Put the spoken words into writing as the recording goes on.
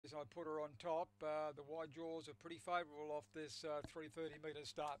reason I put her on top. The wide jaws are pretty favourable off this 330 metre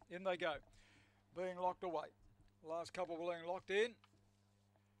start. In they go, being locked away. Last couple being locked in,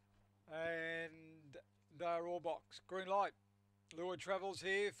 and they're all boxed. Green light. Lure Travels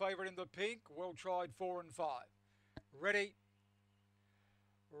here, favourite in the pink. Well tried, 4 and 5. Ready.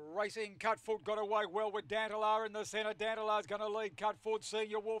 Racing, Cutfoot got away well with Dantalar in the centre. Dantalar's going to lead Cutfoot.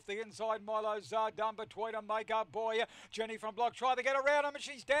 Senior Wolf, the inside. Milo Zardun between a make-up boy. Jenny from Block try to get around him, and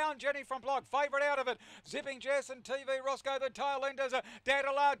she's down. Jenny from Block, favourite out of it. Zipping Jess and TV Roscoe, the tail enders.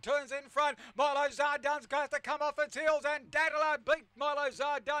 Dantalar turns in front. Milo Zardun's got to come off its heels, and Dantalar beat Milo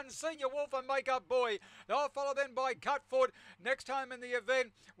Zardun. Senior Wolf and make-up boy. They'll follow then by Cutfoot. Next home in the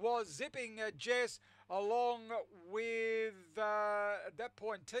event was Zipping Jess, along with, at that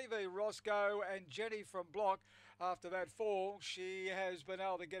point, TV Roscoe and Jenny from Block. After that fall, she has been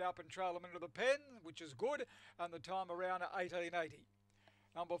able to get up and trail them into the pen, which is good, and the time around at 18.80.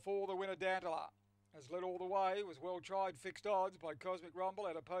 Number 4, the winner, Dantalar, has led all the way, was well tried, fixed odds by Cosmic Rumble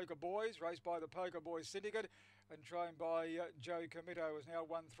out of Poker Boys, raced by the Poker Boys Syndicate and trained by Joe Comito, has now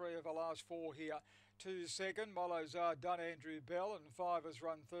won 3 of the last 4 here. 2 second, Milo Zardun, Andrew Bell, and 5 has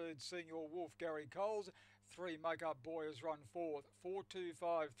run 3rd, Senior Wolf, Gary Coles. 3, Make-up Boy has run 4th,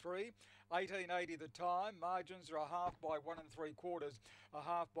 4-2-5-3, 18.80 the time. Margins are a half by 1 3/4, a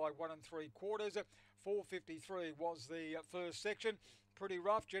half by 1 3/4. 4.53 was the first section. Pretty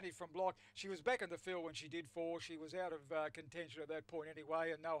rough. Jenny from Block, she was back in the field when she did 4. She was out of contention at that point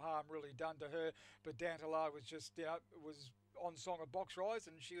anyway, and no harm really done to her. But Dantalar was just, was on song of box rise,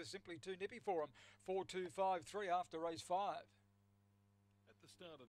 and she was simply too nippy for him. 4-2-5-3 after race 5. At the start of